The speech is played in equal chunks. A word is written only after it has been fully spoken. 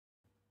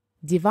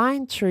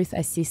Divine Truth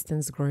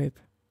Assistance Group.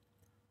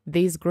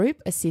 These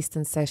group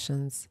assistance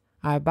sessions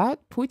are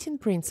about putting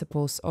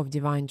principles of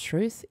divine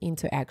truth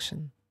into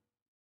action.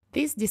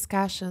 This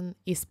discussion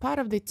is part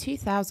of the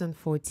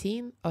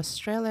 2014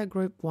 Australia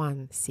Group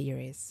 1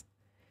 series.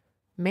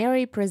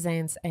 Mary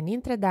presents an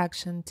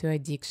introduction to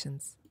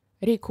addictions,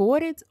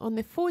 recorded on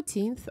the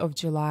 14th of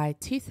July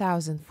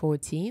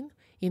 2014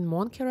 in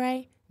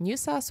Monkerai, New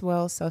South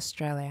Wales,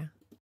 Australia.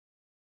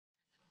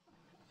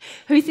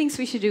 Who thinks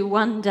we should do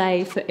one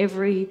day for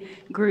every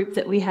group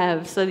that we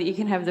have so that you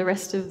can have the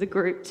rest of the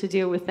group to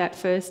deal with that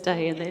first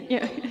day and then,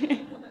 yeah.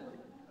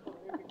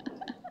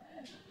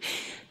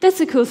 That's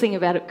the cool thing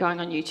about it going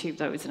on YouTube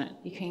though, isn't it?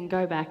 You can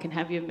go back and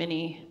have your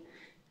mini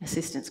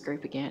assistance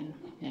group again.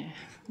 Yeah.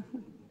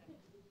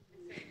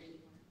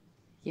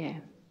 Yeah.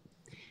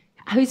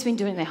 Who's been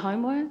doing their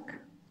homework?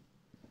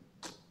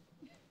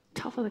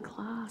 Top of the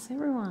class,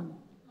 everyone.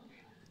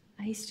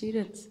 A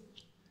students.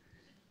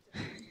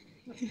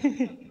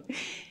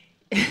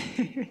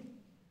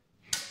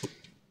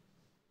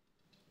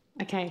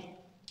 Okay,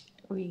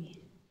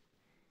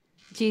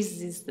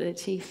 Jesus is the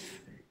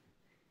chief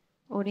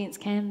audience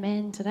cam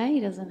man today. He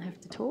doesn't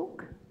have to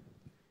talk.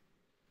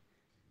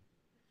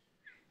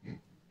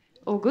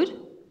 All good?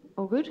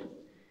 All good?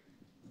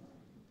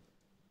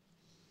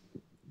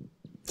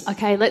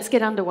 Okay, let's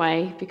get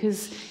underway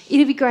because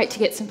it'd be great to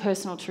get some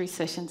personal truth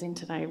sessions in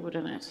today,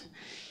 wouldn't it?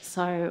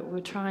 So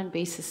we'll try and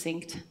be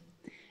succinct.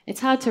 It's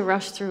hard to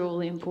rush through all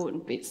the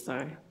important bits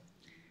though.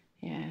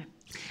 Yeah.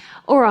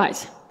 All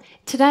right.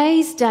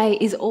 Today's day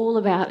is all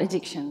about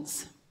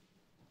addictions.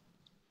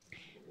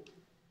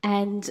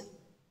 And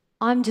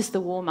I'm just the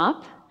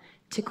warm-up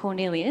to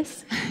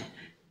Cornelius.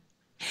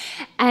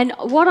 And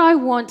what I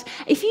want,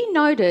 if you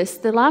notice,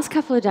 the last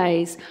couple of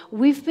days,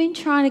 we've been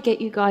trying to get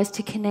you guys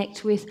to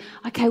connect with,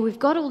 okay, we've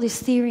got all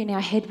this theory in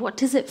our head. What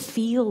does it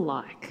feel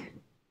like?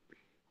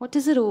 What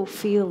does it all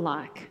feel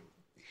like?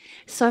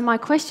 So my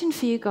question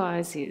for you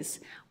guys is,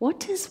 what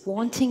does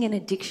wanting an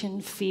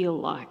addiction feel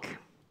like?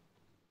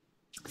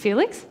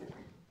 Felix?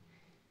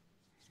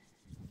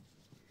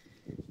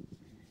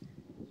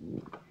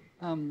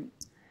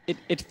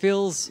 It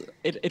feels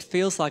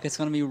like it's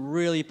going to be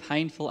really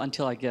painful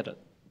until I get it.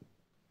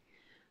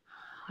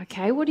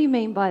 Okay, what do you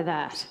mean by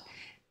that?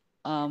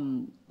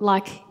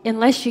 Like,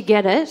 unless you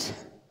get it?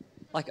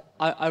 Like,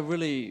 I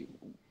really,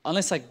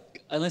 unless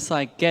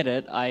I get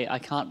it, I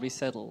can't be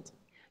settled.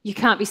 You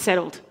can't be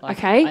settled, like,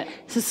 okay?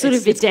 So it's sort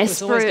of a desperate...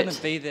 It's always going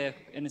to be there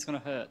and it's going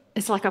to hurt.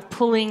 It's like a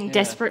pulling,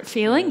 desperate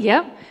feeling,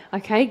 yep.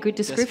 Okay, good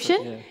description.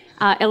 Desperate,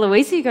 yeah.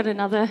 Eloise, you got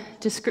another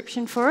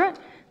description for it?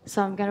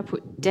 So I'm going to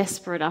put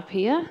desperate up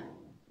here.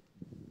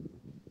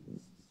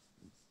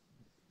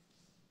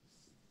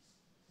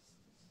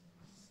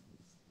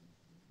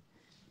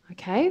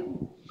 Okay.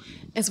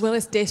 As well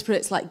as desperate,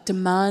 it's like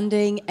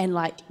demanding and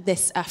like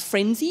this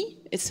frenzy.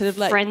 It's sort of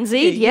like...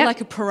 Frenzied, yeah.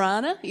 Like a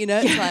piranha, you know?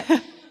 It's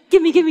like...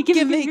 Give me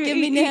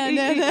now.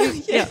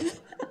 Yeah.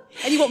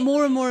 And you want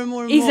more and more and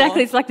more and exactly. more.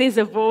 Exactly. It's like there's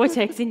a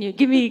vortex in you.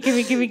 Give me.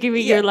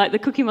 Yeah. You're like the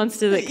Cookie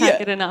Monster that can't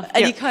get enough.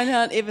 And you kind of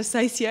aren't ever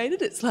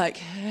satiated. It's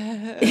like...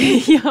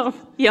 Yep.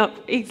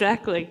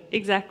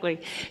 Exactly.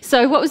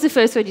 So what was the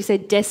first word you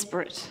said?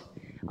 Desperate.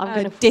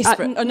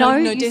 Desperate.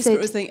 No,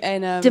 desperate was the...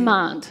 And,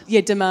 demand.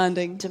 Yeah,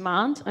 demanding.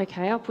 Demand.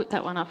 Okay, I'll put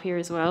that one up here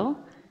as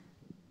well.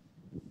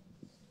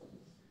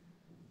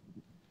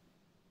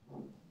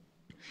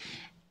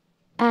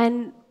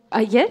 And...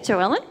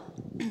 Joellen?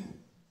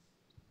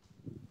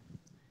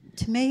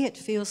 To me, it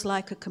feels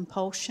like a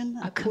compulsion,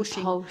 a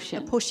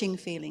pushing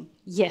feeling.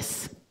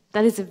 Yes,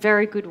 that is a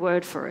very good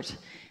word for it.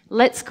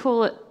 Let's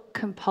call it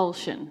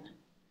compulsion.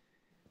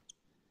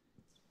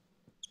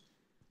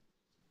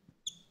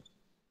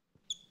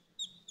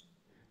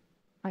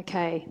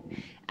 Okay,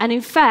 and in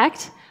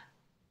fact,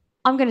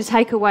 I'm going to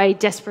take away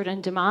desperate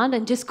and demand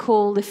and just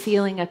call the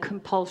feeling a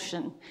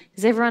compulsion.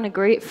 Does everyone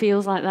agree it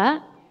feels like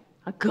that?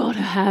 I gotta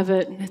have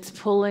it, and it's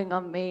pulling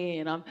on me,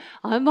 and I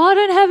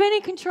don't have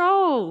any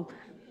control.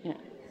 Yeah.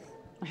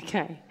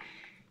 Okay.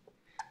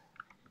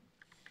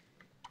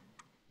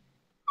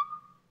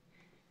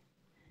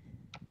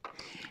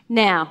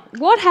 Now,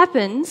 what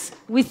happens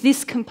with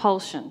this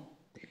compulsion?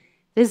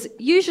 There's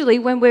usually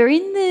when we're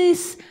in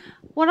this,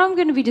 what I'm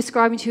going to be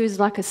describing to you is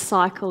like a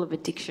cycle of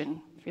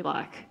addiction, if you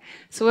like.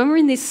 So when we're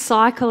in this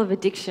cycle of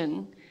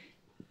addiction,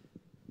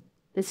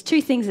 there's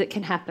two things that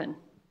can happen.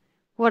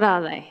 What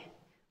are they?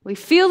 We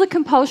feel the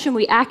compulsion,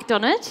 we act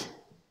on it.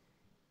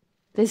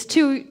 There's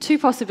two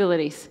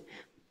possibilities.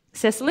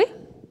 Cecily?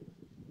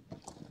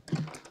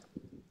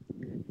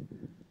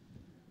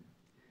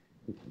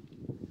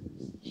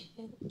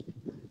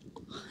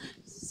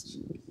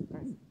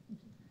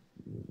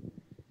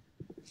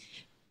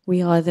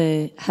 We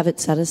either have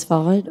it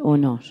satisfied or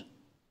not.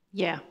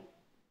 Yeah.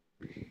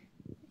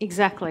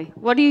 Exactly.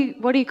 What do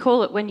you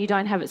call it when you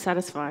don't have it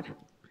satisfied?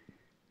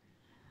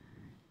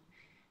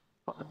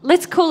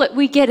 Let's call it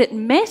we get it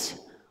met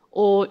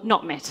or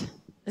not met.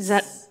 Is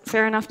that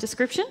fair enough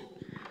description?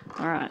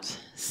 All right.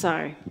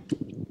 So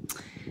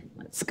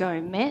Let's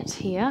go met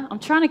here. I'm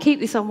trying to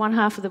keep this on one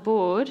half of the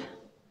board.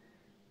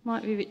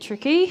 Might be a bit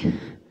tricky.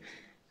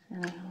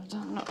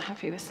 I'm not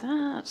happy with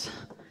that.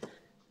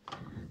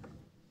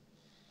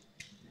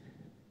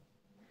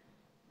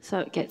 So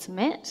it gets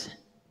met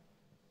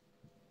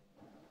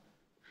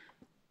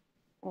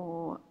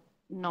or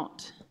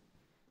not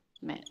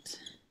met.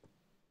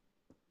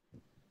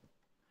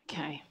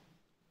 Okay.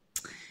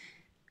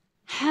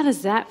 How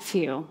does that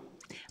feel?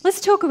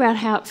 Let's talk about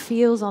how it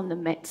feels on the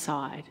met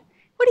side.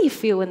 What do you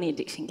feel when the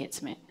addiction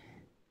gets met?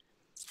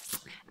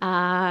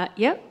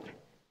 Yep.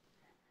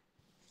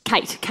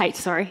 Kate,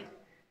 sorry.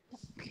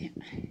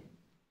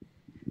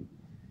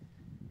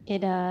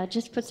 It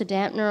just puts a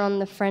dampener on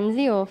the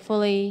frenzy or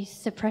fully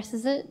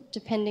suppresses it,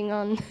 depending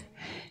on...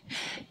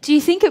 Do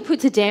you think it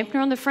puts a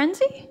dampener on the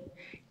frenzy?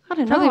 I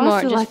don't know. Probably more, I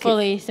it feel just like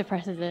fully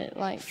suppresses it.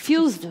 Like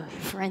fuels the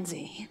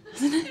frenzy,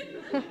 doesn't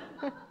it?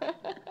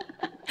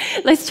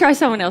 Let's try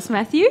someone else,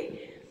 Matthew.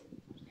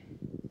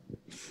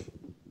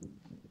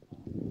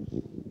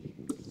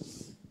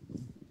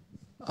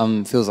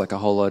 Feels like a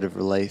whole load of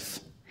relief.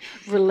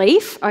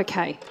 Relief?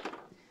 Okay.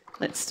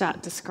 Let's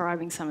start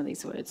describing some of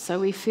these words. So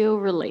we feel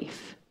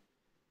relief.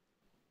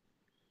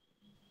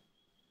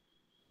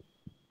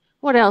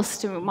 What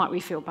else might we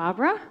feel,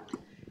 Barbara?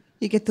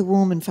 You get the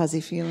warm and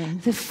fuzzy feeling.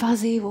 The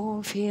fuzzy,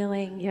 warm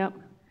feeling, yep.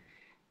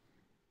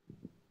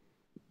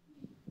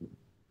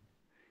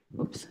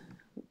 Oops.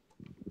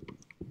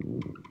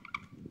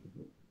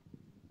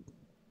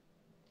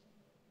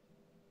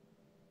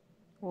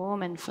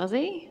 Warm and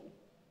fuzzy.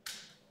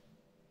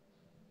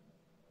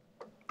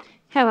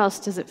 How else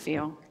does it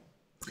feel?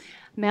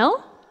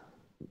 Mel?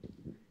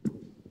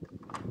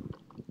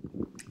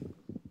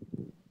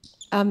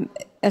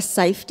 A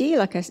safety,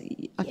 like I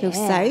feel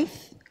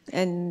safe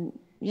and,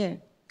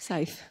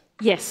 safe.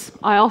 Yes,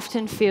 I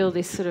often feel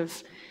this sort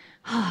of,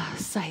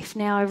 safe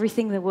now,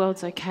 everything in the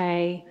world's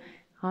okay.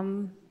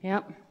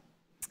 Yep.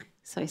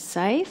 So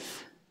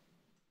safe.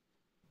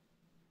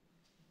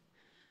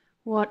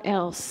 What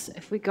else?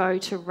 If we go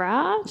to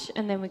Raj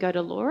and then we go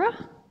to Laura.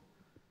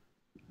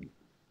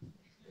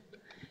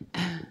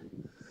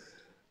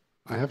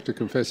 I have to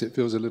confess it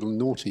feels a little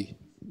naughty.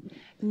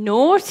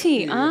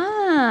 Naughty,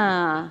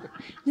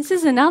 This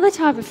is another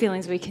type of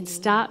feelings we can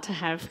start to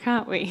have,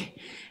 can't we?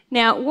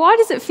 Now, why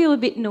does it feel a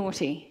bit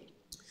naughty?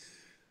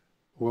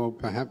 Well,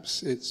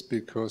 perhaps it's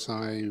because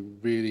I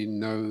really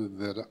know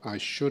that I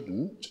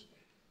shouldn't,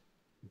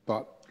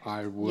 but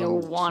I will.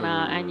 You'll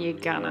wanna and you're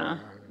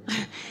gonna.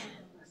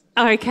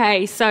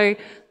 Okay, so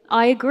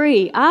I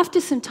agree.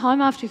 After some time,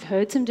 after we've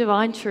heard some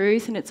divine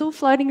truth and it's all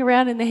floating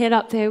around in the head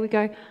up there, we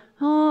go,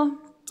 oh,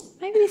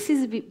 maybe this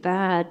is a bit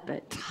bad,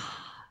 but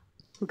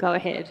we'll go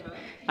ahead.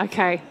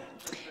 Okay,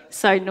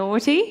 so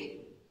naughty.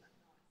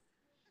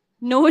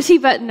 Naughty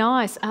but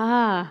nice.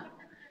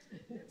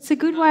 It's a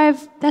good way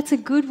of, that's a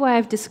good way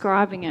of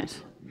describing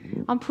it.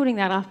 I'm putting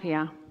that up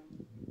here.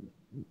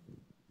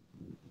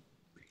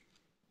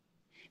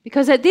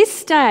 Because at this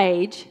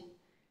stage,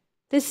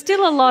 there's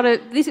still a lot of,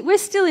 we're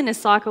still in a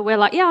cycle where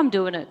like, yeah, I'm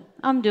doing it.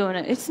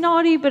 It's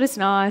naughty, but it's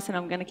nice, and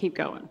I'm going to keep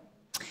going.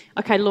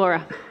 Okay,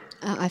 Laura.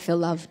 I feel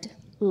loved.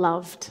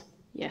 Loved,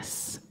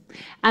 yes.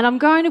 And I'm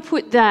going to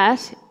put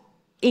that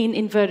in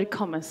inverted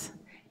commas.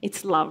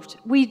 It's loved.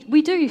 We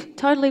do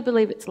totally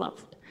believe it's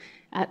loved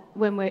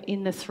when we're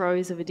in the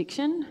throes of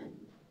addiction.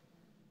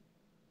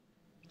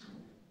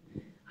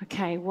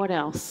 Okay, what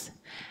else?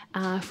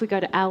 If we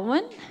go to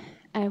Alwyn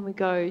and we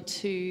go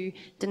to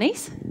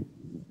Denise.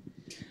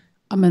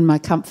 I'm in my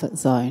comfort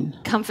zone.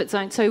 Comfort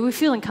zone. So we're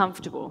feeling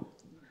comfortable.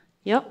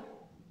 Yep.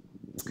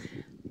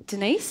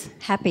 Denise?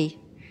 Happy.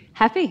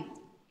 Happy?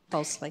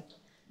 Falsely.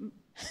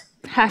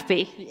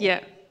 Happy,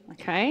 yeah.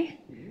 Okay.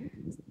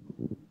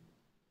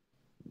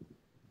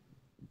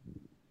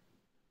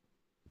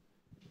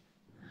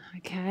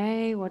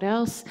 Okay, what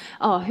else?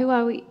 Oh, who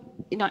are we?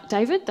 No,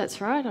 David,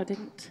 that's right, I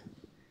didn't.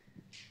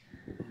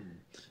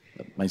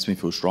 That makes me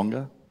feel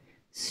stronger.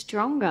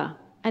 Stronger.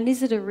 And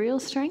is it a real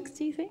strength,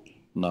 do you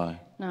think? No.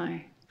 No,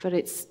 but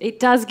it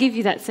does give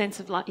you that sense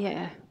of like,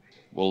 yeah.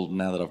 Well,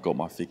 now that I've got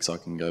my fix, I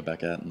can go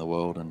back out in the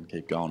world and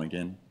keep going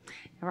again.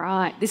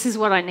 Right, this is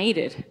what I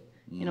needed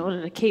in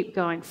order to keep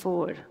going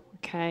forward.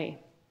 Okay.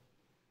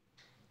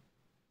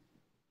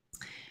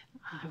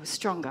 I was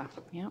stronger,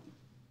 yeah.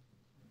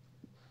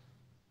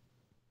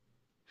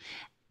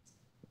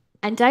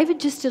 And David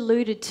just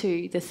alluded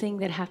to the thing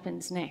that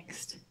happens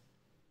next.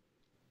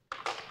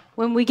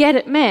 When we get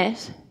it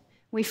met,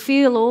 we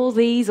feel all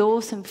these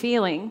awesome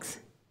feelings.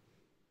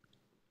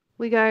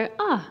 We go,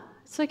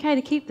 it's okay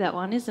to keep that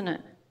one, isn't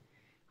it?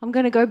 I'm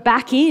going to go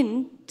back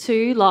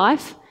into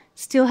life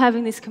still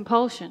having this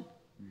compulsion.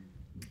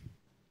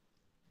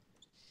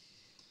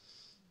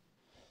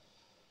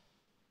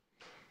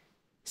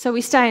 So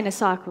we stay in a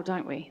cycle,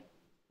 don't we?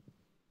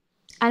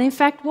 And in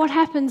fact, what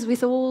happens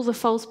with all the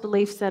false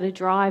beliefs that are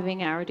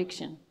driving our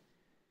addiction?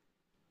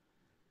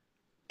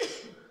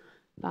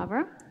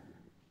 Barbara?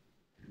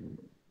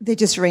 They're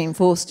just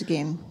reinforced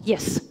again.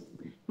 Yes.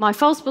 My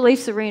false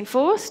beliefs are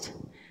reinforced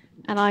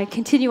and I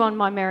continue on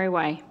my merry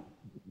way.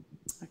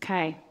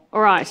 Okay,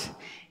 all right.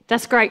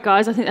 That's great,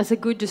 guys. I think that's a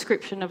good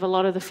description of a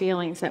lot of the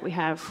feelings that we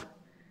have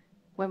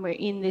when we're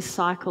in this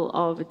cycle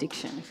of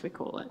addiction, if we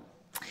call it.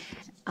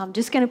 I'm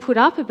just going to put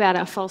up about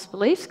our false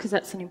beliefs because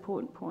that's an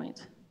important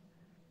point.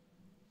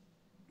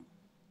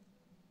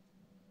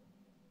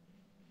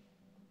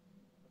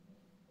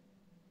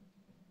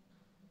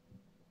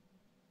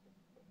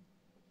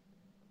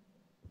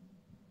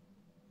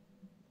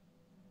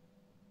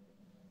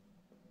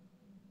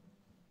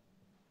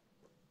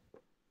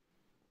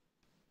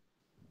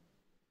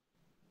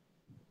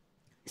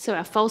 So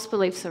our false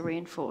beliefs are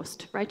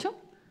reinforced. Rachel?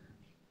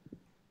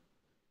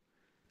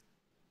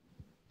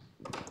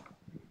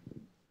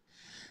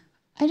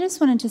 I just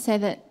wanted to say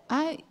that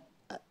I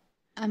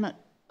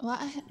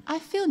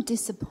feel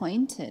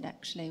disappointed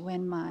actually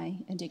when my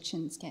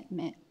addictions get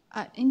met.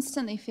 I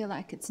instantly feel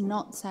like it's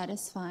not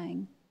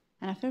satisfying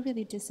and I feel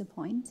really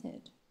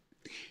disappointed.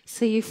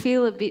 So you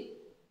feel a bit...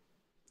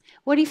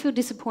 What do you feel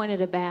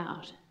disappointed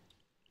about?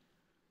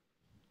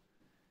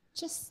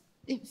 Just,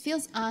 it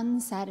feels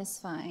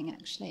unsatisfying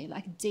actually,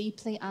 like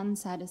deeply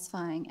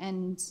unsatisfying,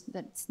 and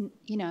that's,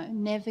 you know,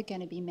 never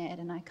going to be met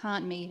and I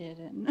can't meet it,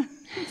 and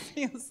it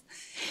feels,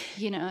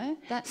 you know,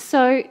 that...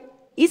 So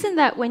isn't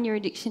that when your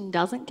addiction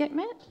doesn't get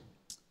met?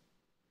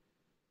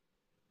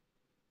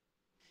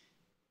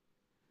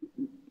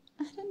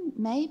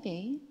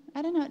 Maybe.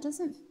 I don't know, it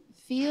doesn't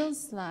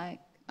feels like...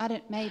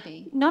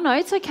 maybe. No,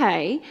 it's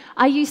okay.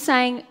 Are you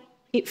saying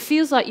it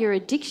feels like your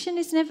addiction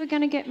is never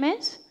going to get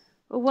met?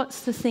 Or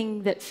what's the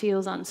thing that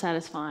feels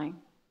unsatisfying?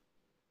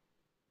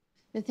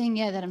 The thing,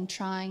 that I'm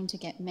trying to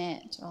get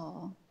met,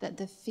 or that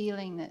the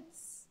feeling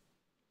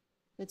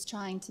that's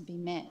trying to be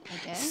met,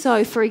 I guess.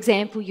 So, for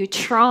example, you're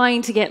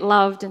trying to get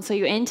loved, and so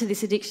you enter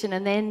this addiction,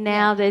 and then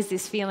now there's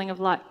this feeling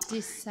of like,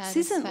 this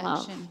isn't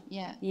love.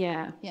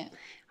 Yeah.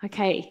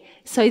 Okay.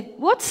 So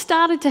what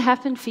started to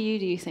happen for you,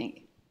 do you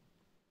think?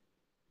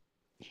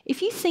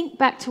 If you think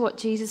back to what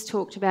Jesus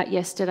talked about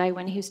yesterday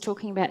when he was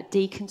talking about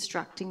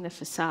deconstructing the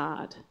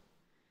facade,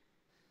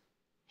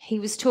 he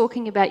was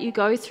talking about you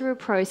go through a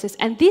process,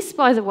 and this,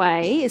 by the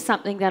way, is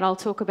something that I'll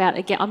talk about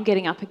again. I'm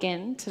getting up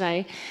again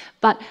today.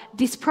 But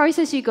this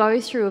process you go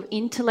through of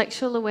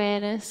intellectual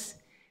awareness,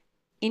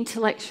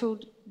 intellectual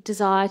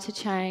desire to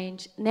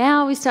change.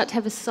 Now we start to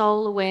have a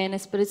soul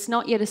awareness, but it's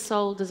not yet a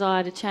soul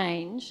desire to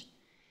change.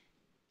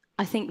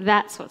 I think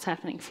that's what's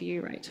happening for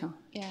you, Rachel.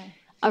 Yeah.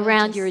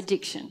 Around your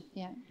addiction.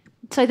 Yeah.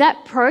 So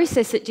that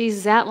process that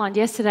Jesus outlined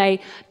yesterday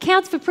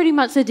counts for pretty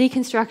much the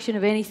deconstruction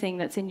of anything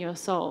that's in your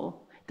soul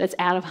that's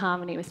out of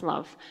harmony with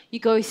love. You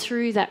go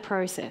through that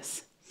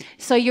process.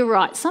 So you're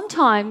right.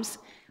 Sometimes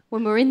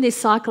when we're in this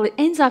cycle, it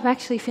ends up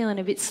actually feeling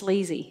a bit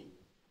sleazy.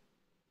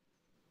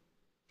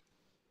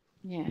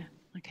 Yeah,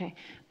 okay.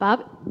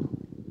 Barb?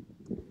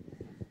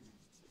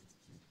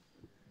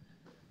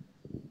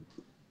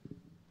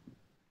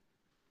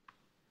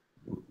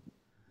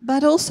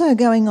 But also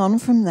going on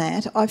from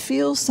that, I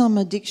feel some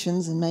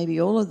addictions, and maybe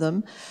all of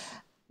them,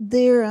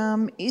 there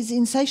is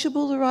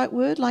insatiable the right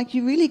word? Like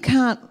you really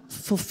can't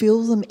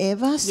fulfill them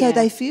ever, so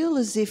they feel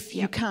as if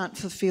you can't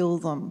fulfill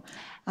them.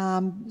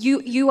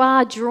 You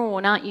are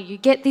drawn, aren't you? You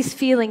get this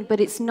feeling, but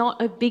it's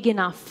not a big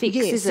enough fix,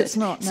 is it? It's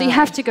not. So you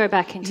have to go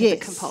back into the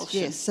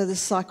compulsion. Yes, so the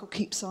cycle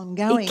keeps on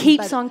going. It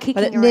keeps on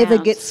kicking around. But it never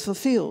gets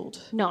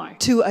fulfilled. No.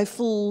 To a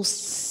full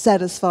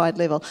satisfied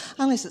level,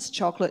 unless it's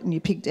chocolate and you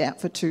pigged out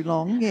for too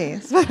long,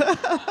 yes.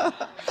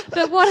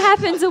 But what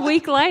happens a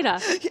week later?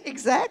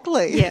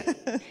 Exactly. Yeah.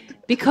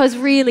 Because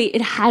really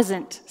it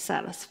hasn't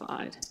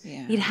satisfied.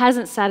 Yeah. It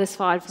hasn't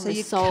satisfied from a soul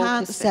perspective. So you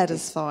can't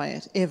satisfy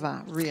it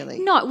ever, really.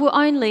 No, well,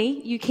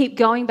 only you keep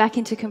going back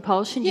into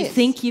compulsion. You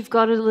think you've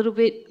got a little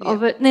bit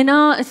of it, and then,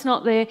 no, it's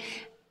not there.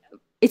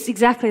 It's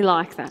exactly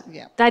like that.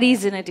 Yeah. That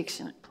is an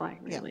addiction at play,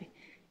 really.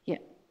 Yeah.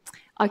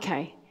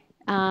 Okay.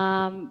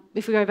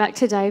 If we go back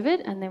to David,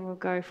 and then we'll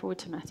go forward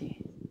to Matthew.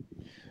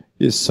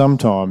 Yes,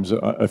 sometimes,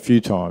 a few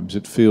times,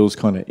 it feels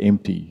kind of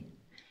empty.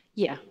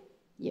 Yeah.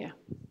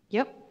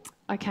 Yep.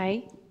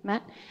 Okay,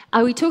 Matt.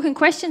 Are we talking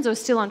questions or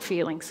still on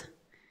feelings?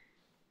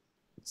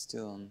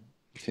 Still on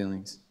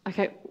feelings.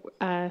 Okay,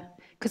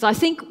 because I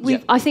think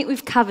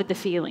we've covered the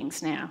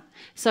feelings now.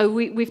 So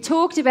we've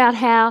talked about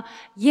how,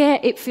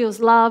 it feels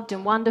loved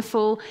and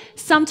wonderful.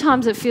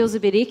 Sometimes it feels a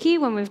bit icky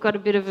when we've got a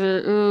bit of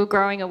a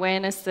growing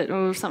awareness that,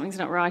 something's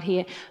not right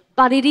here.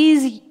 But it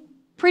is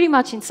pretty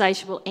much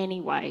insatiable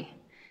anyway.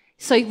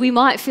 So we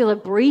might feel a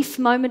brief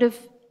moment of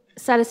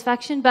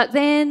satisfaction, but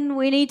then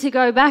we need to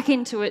go back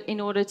into it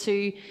in order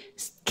to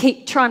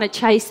keep trying to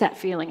chase that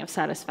feeling of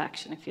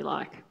satisfaction, if you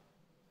like.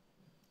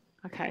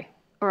 Okay,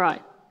 all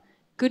right.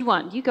 Good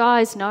one. You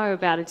guys know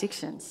about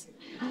addictions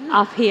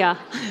up here.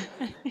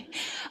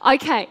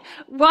 Okay,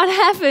 what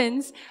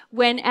happens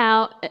when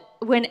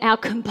our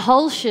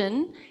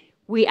compulsion,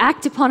 we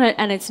act upon it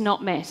and it's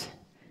not met?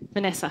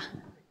 Vanessa.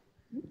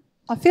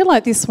 I feel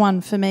like this one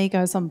for me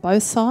goes on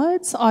both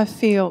sides.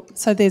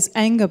 So there's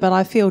anger, but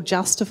I feel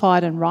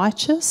justified and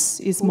righteous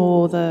is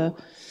more the,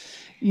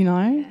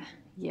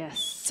 Yes.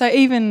 So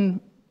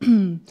even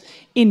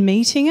in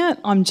meeting it,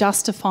 I'm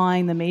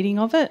justifying the meeting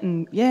of it,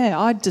 and yeah,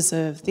 I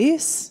deserve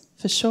this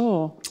for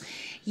sure.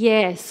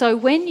 Yeah, so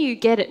when you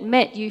get it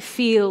met, you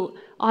feel,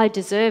 I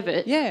deserve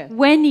it. Yeah.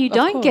 When you of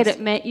don't get course.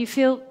 it met, you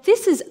feel,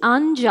 this is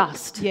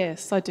unjust.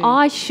 Yes, I do.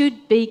 I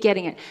should be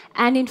getting it.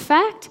 And in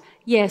fact,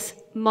 yes,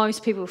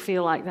 most people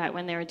feel like that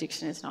when their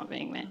addiction is not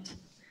being met.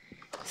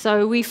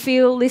 So we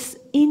feel this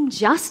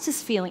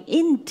injustice feeling,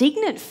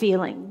 indignant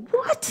feeling.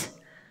 What?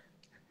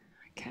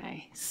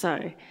 Okay,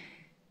 so...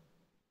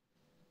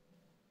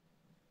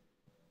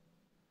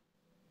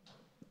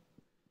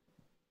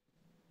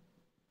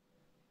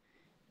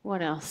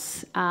 what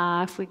else?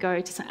 If we go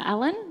to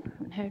Alan, I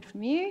haven't heard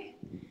from you.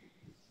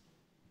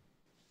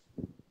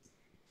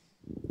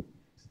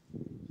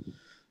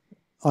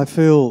 I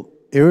feel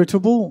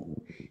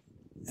irritable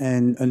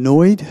and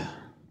annoyed.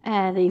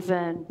 And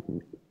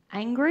even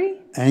angry.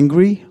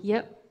 Angry.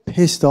 Yep.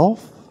 Pissed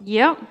off.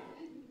 Yep.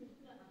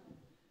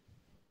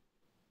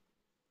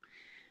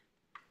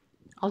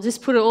 I'll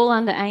just put it all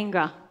under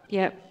anger.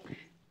 Yep.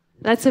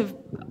 That's,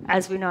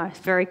 as we know,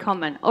 very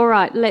common. All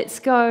right, let's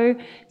go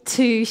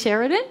to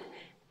Sheridan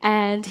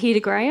and here to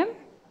Graham.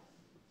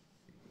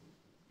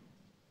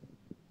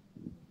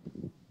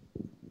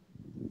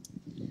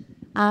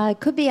 It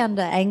could be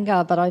under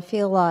anger, but I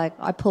feel like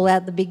I pull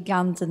out the big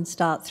guns and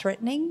start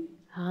threatening.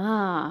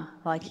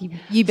 Like,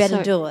 you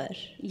better do it.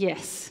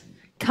 Yes.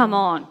 Come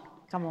on.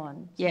 Come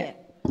on. Yeah.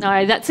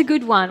 No, that's a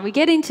good one. We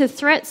get into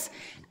threats,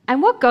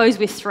 and what goes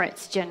with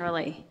threats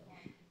generally?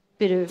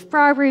 Bit of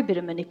bribery, bit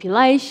of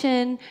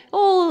manipulation,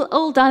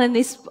 all done in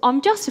this,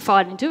 I'm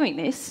justified in doing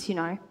this, you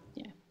know.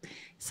 Yeah.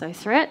 So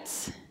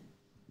threats,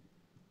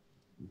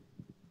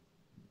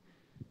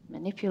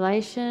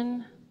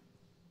 manipulation.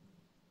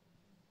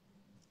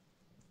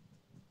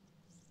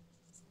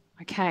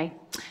 Okay.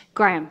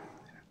 Graham.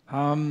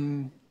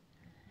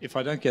 If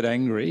I don't get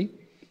angry,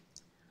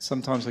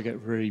 sometimes I get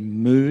very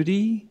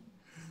moody,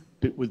 a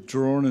bit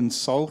withdrawn and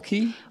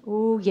sulky.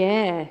 Oh,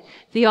 yeah.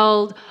 The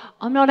old,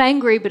 I'm not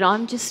angry, but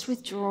I'm just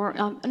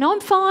withdrawn. No, I'm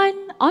fine.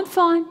 I'm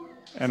fine.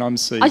 And I'm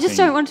seething. I just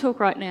don't want to talk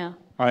right now.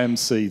 I am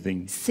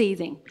seething.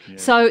 Seething. Yeah.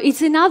 So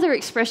it's another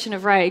expression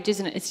of rage,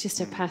 isn't it? It's just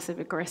a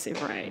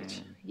passive-aggressive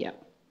rage.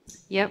 Yep.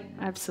 Yep,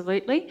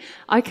 absolutely.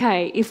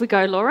 Okay, if we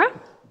go, Laura.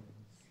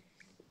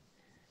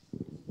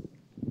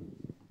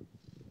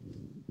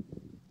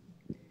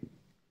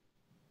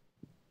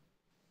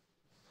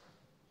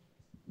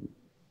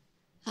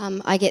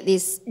 I get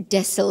this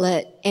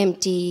desolate,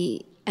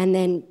 empty, and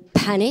then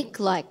panic,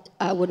 like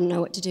I wouldn't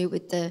know what to do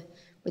with that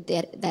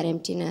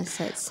emptiness.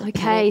 So it's Okay,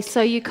 panic.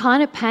 so you're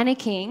kind of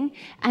panicking,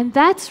 and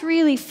that's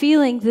really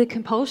feeling the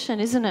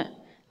compulsion, isn't it?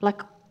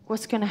 Like,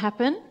 what's going to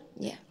happen?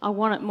 Yeah. I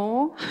want it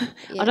more.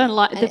 Yeah. I don't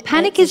like... And the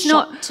panic it's is a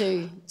not... shock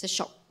too. It's a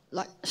shock.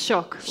 Like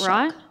Shock,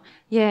 right?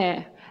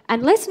 Yeah.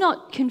 And let's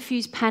not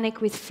confuse panic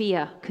with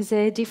fear, because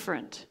they're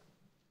different.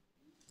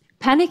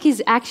 Panic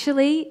is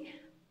actually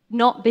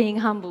not being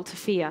humble to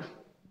fear.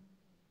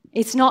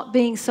 It's not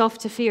being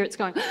soft to fear. It's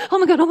going, oh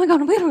my God, oh my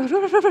God, oh my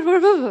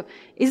God.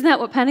 Isn't that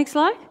what panic's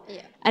like?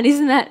 Yeah. And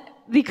isn't that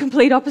the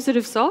complete opposite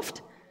of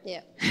soft?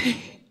 Yeah.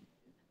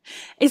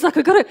 It's like,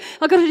 I gotta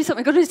do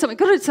something, gotta do something,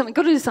 gotta do something,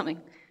 gotta do something.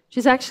 Which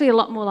is actually a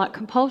lot more like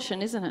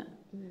compulsion, isn't it?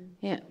 Mm.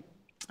 Yeah.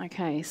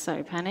 Okay,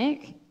 so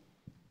panic.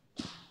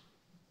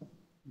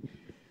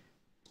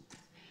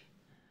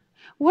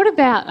 What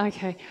about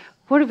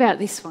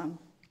this one?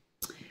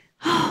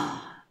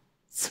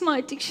 It's my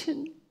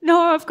addiction. No,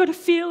 I've got to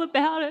feel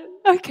about it.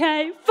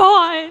 Okay,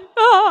 fine.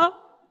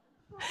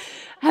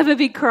 Have a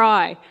big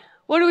cry.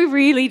 What are we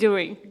really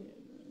doing?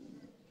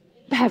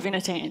 Having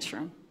a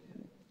tantrum.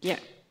 Yeah.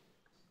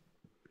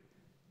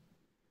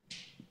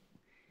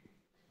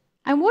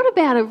 And what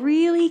about a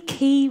really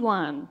key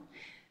one?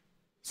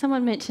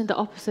 Someone mentioned the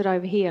opposite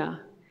over here.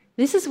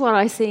 This is what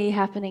I see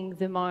happening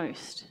the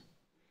most.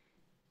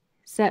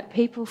 Is that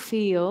people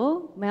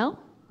feel, Mel?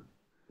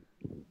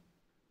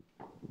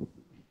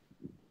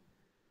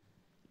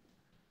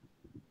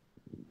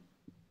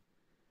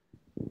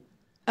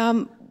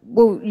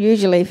 Well,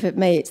 usually for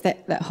me, it's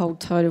that whole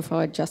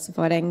totalified,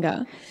 justified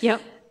anger.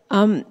 Yep.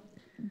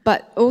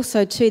 But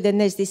also, too, then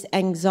there's this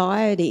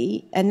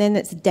anxiety, and then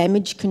it's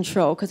damage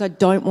control, because I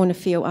don't want to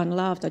feel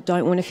unloved. I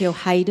don't want to feel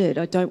hated.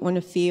 I don't want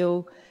to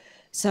feel...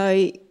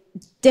 So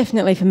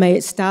definitely for me,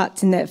 it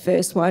starts in that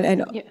first one,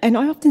 and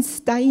I often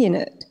stay in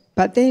it.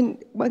 But then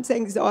once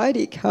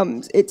anxiety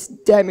comes, it's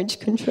damage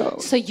control.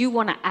 So you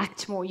want to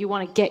act more, you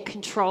want to get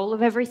control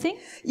of everything?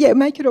 Yeah,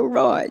 make it all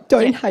right.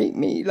 Don't hate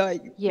me.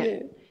 Yeah.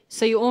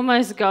 So you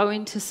almost go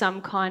into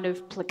some kind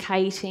of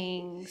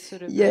placating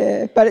sort of...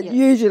 Yeah, but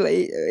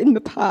usually in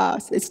the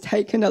past, it's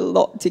taken a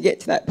lot to get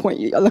to that point.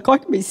 I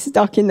can be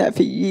stuck in that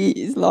for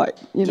years,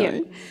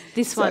 Yeah,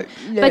 this one.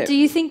 Yeah. But do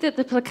you think that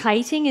the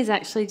placating is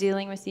actually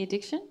dealing with the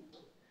addiction?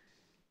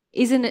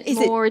 Isn't it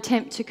more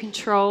attempt to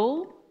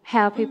control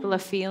how people are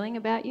feeling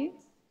about you?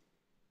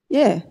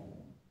 Yeah,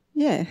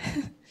 yeah.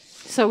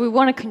 So we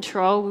want to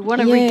control, we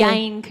want to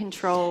regain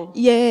control.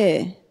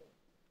 Yeah.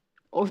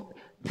 Or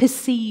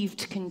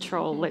perceived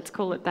control, let's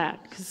call it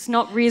that, because it's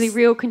not really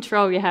real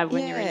control you have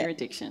when you're in your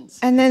addictions.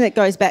 And then it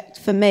goes back,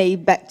 for me,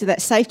 back to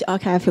that safety.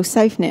 Okay, I feel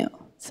safe now.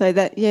 So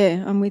that,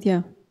 yeah, I'm with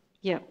you.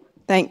 Yeah.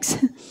 Thanks.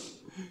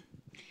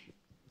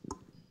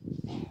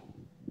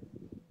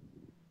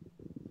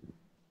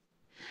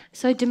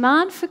 So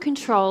demand for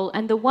control,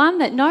 and the one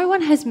that no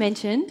one has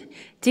mentioned,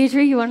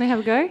 Deirdre, you want to have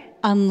a go?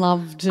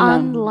 Unloved.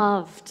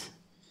 Unloved.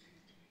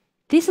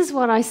 This is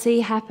what I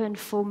see happen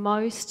for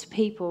most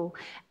people,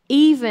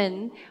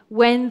 even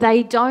when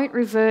they don't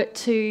revert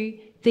to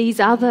these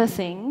other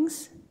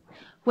things.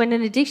 When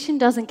an addiction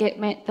doesn't get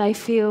met, they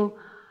feel,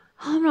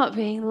 I'm not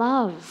being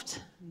loved.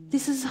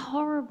 This is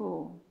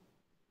horrible.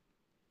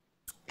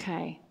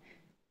 Okay.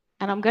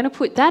 And I'm going to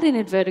put that in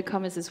inverted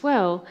commas as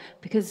well,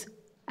 because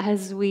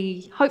as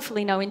we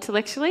hopefully know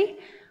intellectually,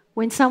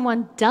 when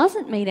someone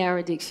doesn't meet our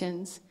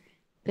addictions,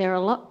 they're a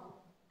lot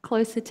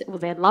closer to, well,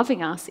 they're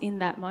loving us in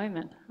that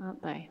moment,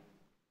 aren't they?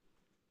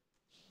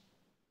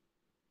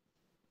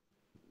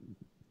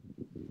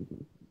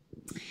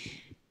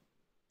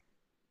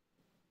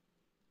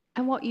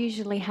 And what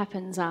usually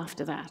happens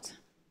after that?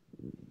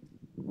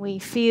 We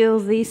feel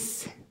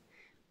this,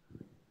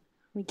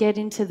 we get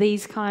into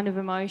these kind of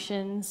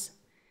emotions.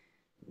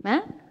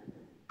 Matt?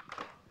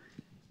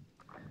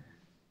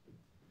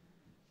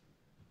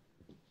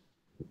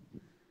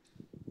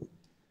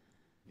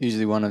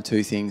 Usually one of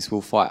two things: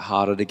 we'll fight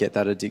harder to get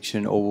that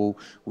addiction, or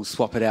we'll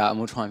swap it out and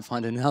we'll try and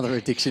find another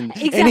addiction.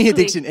 Exactly. Any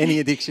addiction,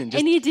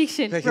 just any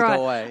addiction, make it right.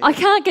 go away. I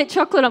can't get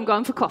chocolate, I'm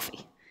going for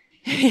coffee.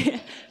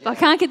 If I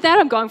can't get that,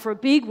 I'm going for a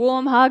big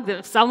warm hug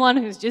of someone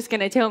who's just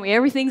going to tell me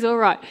everything's all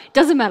right.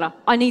 Doesn't matter,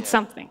 I need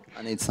something.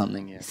 I need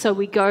something, yeah. So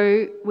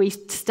we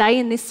stay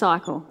in this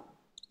cycle.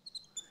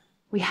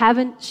 We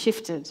haven't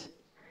shifted.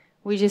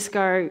 We just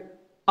go,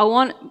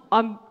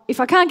 if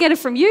I can't get it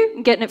from you,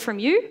 I'm getting it from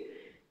you.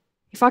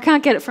 If I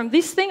can't get it from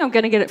this thing, I'm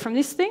going to get it from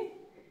this thing.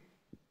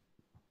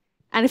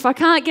 And if I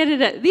can't get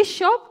it at this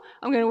shop,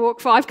 I'm going to walk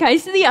 5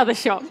 Ks to the other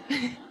shop.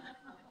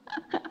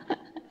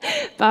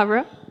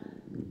 Barbara?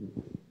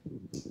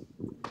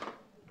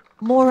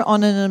 More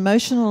on an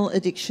emotional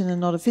addiction and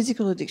not a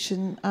physical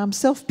addiction.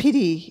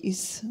 Self-pity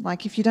is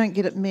like, if you don't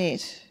get it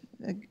met,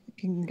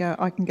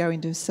 I can go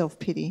into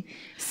self-pity.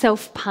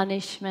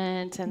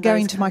 Self-punishment. And go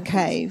into my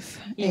cave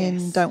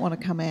and don't want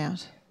to come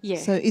out. Yeah.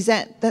 So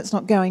that's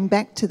not going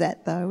back to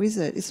that though, is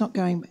it? It's not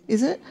going,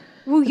 is it?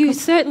 Well, you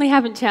certainly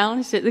haven't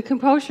challenged it. The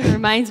compulsion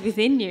remains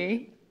within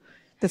you.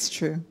 That's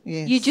true,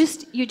 yes.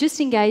 You're just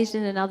engaged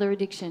in another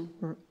addiction.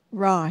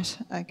 Right,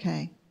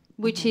 okay.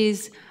 Which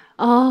is,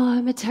 oh,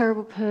 I'm a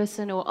terrible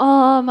person, or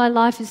oh, my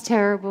life is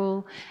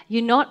terrible.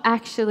 You're not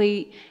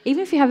actually,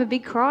 even if you have a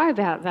big cry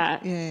about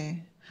that. Yeah.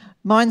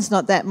 Mine's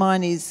not that.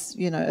 Mine is,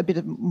 a bit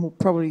of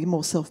probably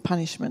more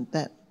self-punishment,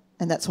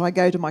 and that's why I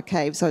go to my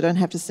cave, so I don't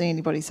have to see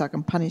anybody, so I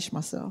can punish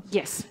myself.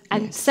 Yes,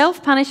 and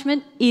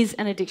self-punishment is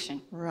an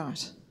addiction.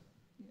 Right.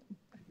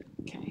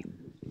 Okay.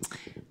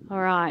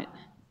 All right.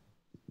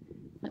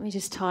 Let me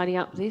just tidy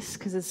up this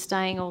because it's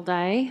staying all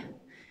day.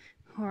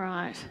 All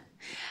right.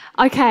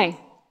 Okay.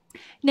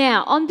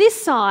 Now, on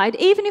this side,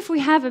 even if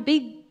we have a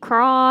big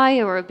cry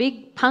or a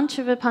big punch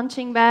of a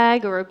punching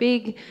bag or a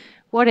big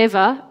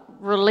whatever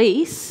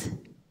release,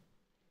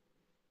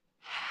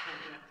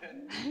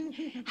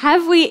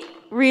 have we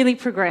really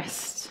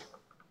progressed?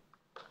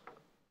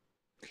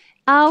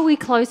 Are we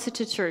closer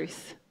to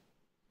truth?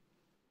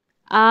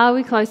 Are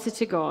we closer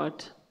to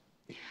God?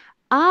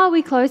 Are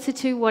we closer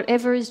to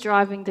whatever is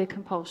driving the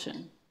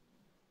compulsion?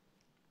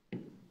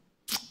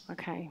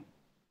 Okay.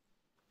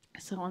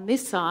 So on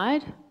this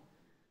side,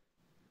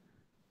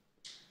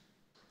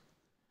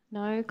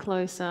 no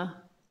closer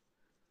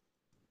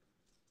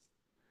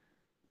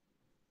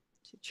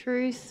to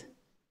truth,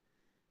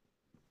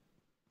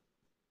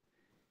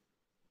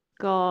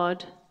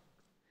 God,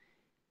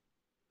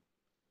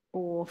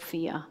 or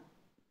fear.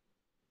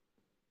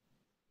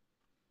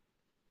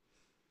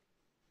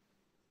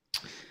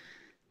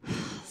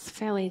 It's a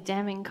fairly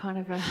damning kind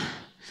of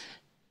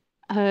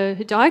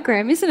a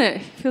diagram, isn't it?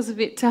 It feels a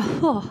bit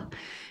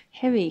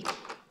heavy.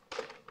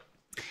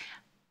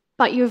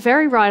 But you're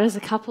very right, as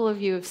a couple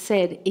of you have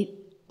said,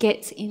 it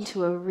gets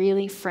into a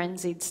really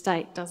frenzied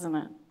state, doesn't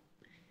it?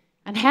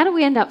 And how do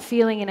we end up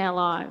feeling in our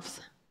lives?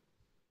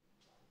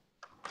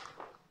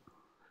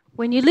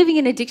 When you're living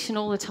in addiction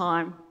all the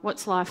time,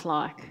 what's life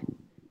like?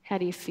 How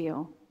do you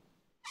feel?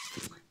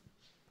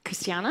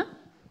 Christiana?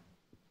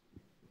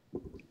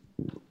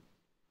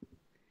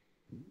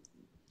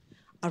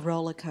 A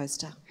roller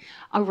coaster.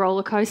 A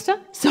roller coaster.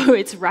 So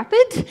it's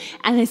rapid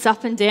and it's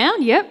up and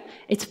down. Yep.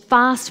 It's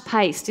fast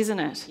paced, isn't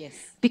it? Yes.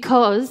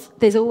 Because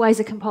there's always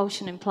a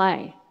compulsion in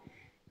play.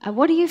 And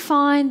what do you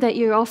find? That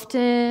you're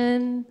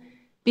often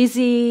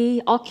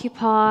busy,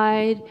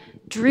 occupied,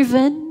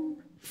 driven,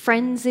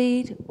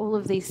 frenzied, all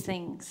of these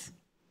things.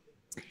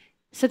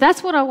 So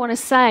that's what I want to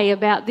say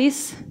about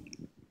this.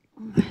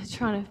 I'm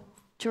trying to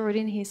draw it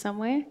in here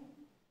somewhere.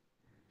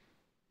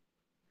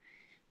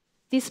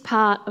 This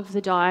part of the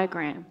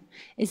diagram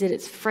is that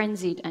it's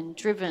frenzied and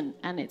driven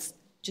and it's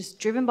just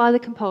driven by the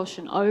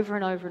compulsion over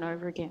and over and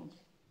over again.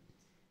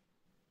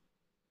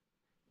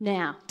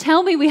 Now,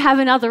 tell me we have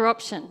another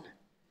option.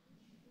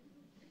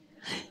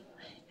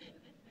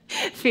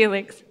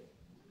 Felix.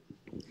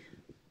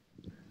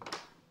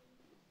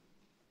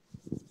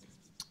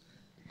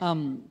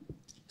 Well,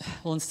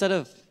 instead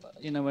of,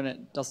 when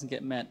it doesn't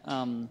get met,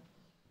 trying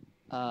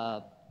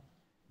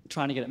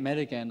to get it met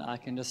again, I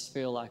can just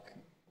feel like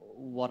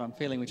what I'm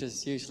feeling, which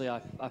is usually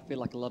I feel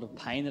like a lot of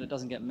pain that it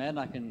doesn't get met.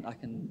 I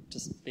can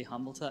just be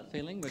humble to that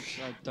feeling, which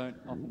I don't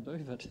often do,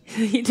 but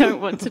you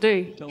don't want to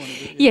do. Don't want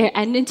to do. Yeah,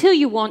 and until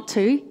you want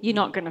to, you're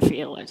not going to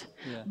feel it.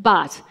 Yeah.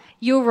 But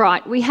you're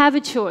right. We have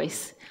a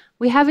choice.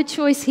 We have a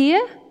choice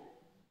here.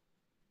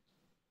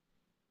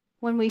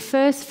 When we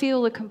first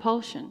feel the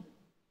compulsion,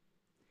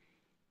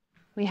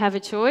 we have a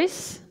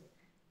choice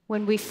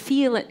when we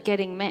feel it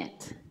getting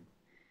met,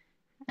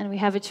 and we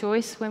have a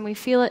choice when we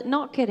feel it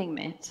not getting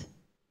met.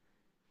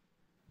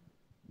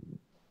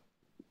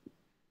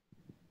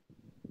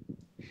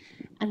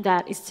 And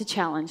that is to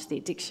challenge the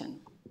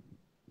addiction.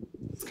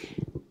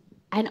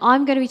 And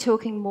I'm going to be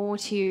talking more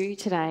to you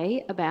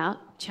today about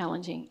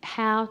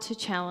how to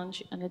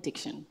challenge an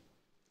addiction.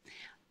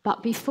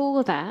 But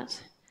before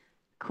that,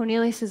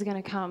 Cornelius is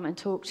going to come and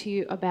talk to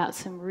you about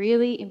some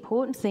really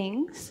important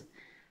things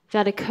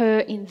that occur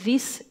in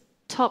this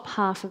top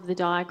half of the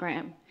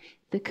diagram,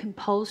 the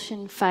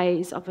compulsion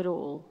phase of it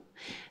all.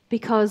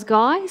 Because,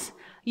 guys,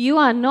 you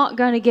are not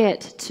going to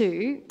get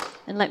to,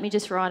 and let me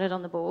just write it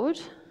on the board.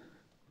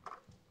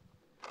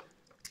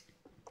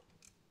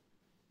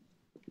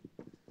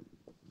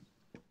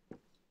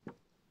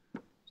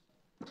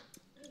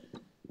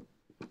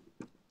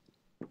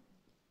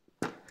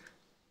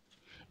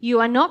 You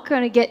are not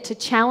going to get to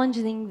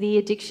challenging the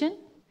addiction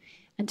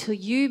until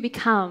you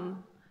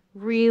become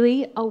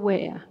really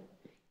aware,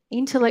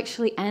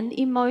 intellectually and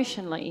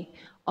emotionally,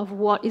 of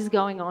what is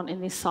going on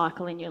in this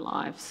cycle in your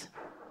lives.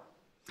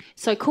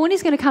 So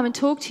Corny's going to come and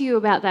talk to you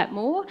about that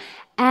more.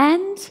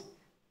 And,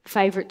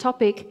 favourite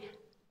topic,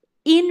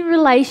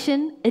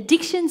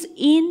 addictions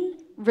in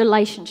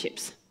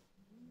relationships.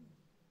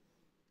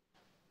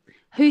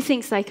 Who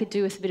thinks they could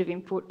do with a bit of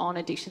input on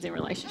addictions in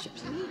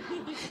relationships?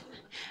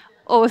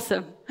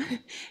 Awesome.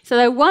 So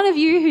the one of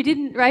you who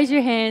didn't raise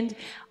your hand,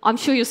 I'm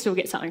sure you'll still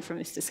get something from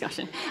this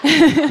discussion.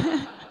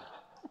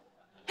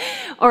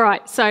 All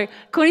right, so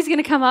Corny's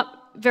going to come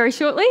up very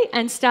shortly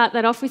and start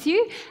that off with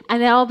you,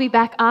 and then I'll be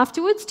back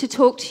afterwards to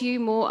talk to you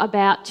more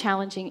about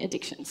challenging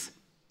addictions.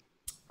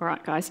 All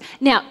right, guys.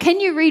 Now, can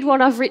you read what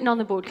I've written on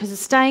the board? Because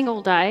it's staying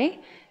all day.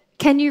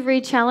 Can you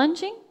read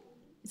challenging?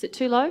 Is it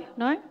too low?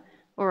 No?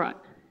 All right.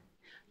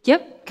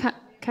 Yep,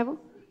 Cavill?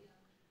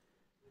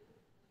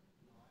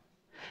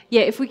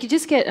 Yeah, if we could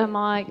just get a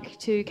mic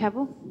to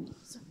Cavill.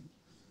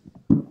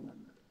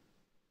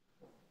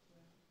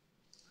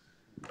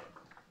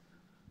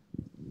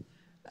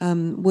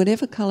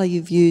 Whatever colour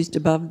you've used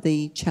above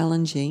the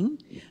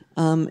challenging,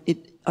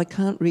 I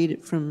can't read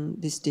it from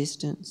this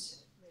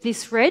distance.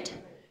 This red?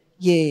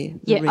 Yeah.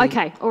 Yeah, red.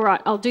 okay, all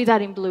right. I'll do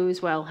that in blue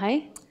as well,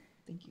 hey?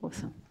 Thank you.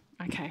 Awesome.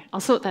 Okay, I'll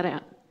sort that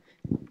out.